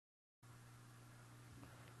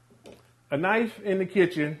A knife in the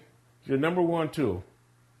kitchen is your number one tool.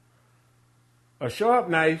 A sharp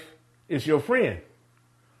knife is your friend.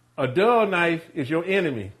 A dull knife is your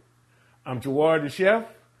enemy. I'm Jawad the chef,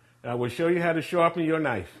 and I will show you how to sharpen your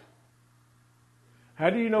knife. How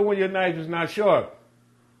do you know when your knife is not sharp?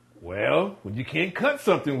 Well, when you can't cut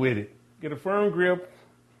something with it. Get a firm grip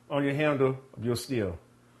on your handle of your steel.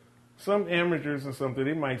 Some amateurs or something,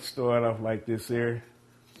 they might start off like this here.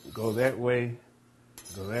 Go that way,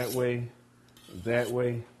 go that way, that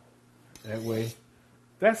way, that way.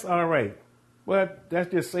 That's all right, but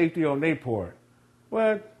that's just safety on their part.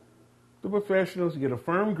 But the professionals get a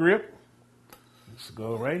firm grip. Just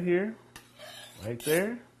go right here, right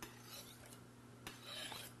there.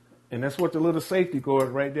 And that's what the little safety guard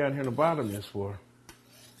right down here in the bottom is for.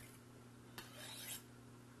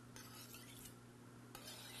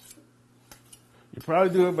 You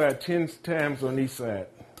probably do it about 10 times on each side,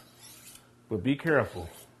 but be careful.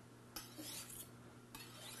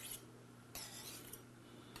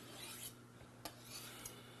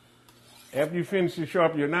 After you finish to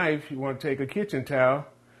sharpen your knife, you want to take a kitchen towel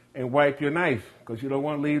and wipe your knife because you don't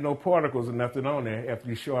want to leave no particles or nothing on there after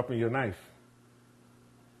you sharpen your knife.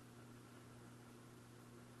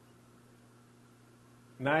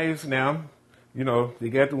 Knives now, you know, they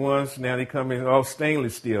got the ones now they come in all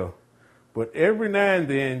stainless steel. But every now and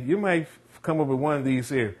then you might come up with one of these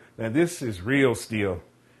here. Now this is real steel.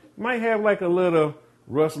 You might have like a little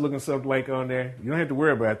rust looking something like on there. You don't have to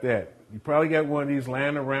worry about that. You probably got one of these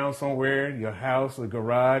lying around somewhere, your house or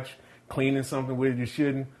garage, cleaning something with it you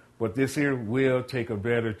shouldn't. But this here will take a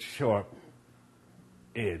better sharp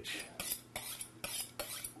edge.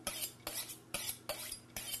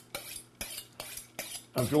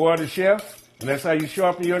 I'm Jawad the chef, and that's how you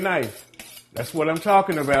sharpen your knife. That's what I'm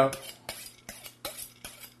talking about.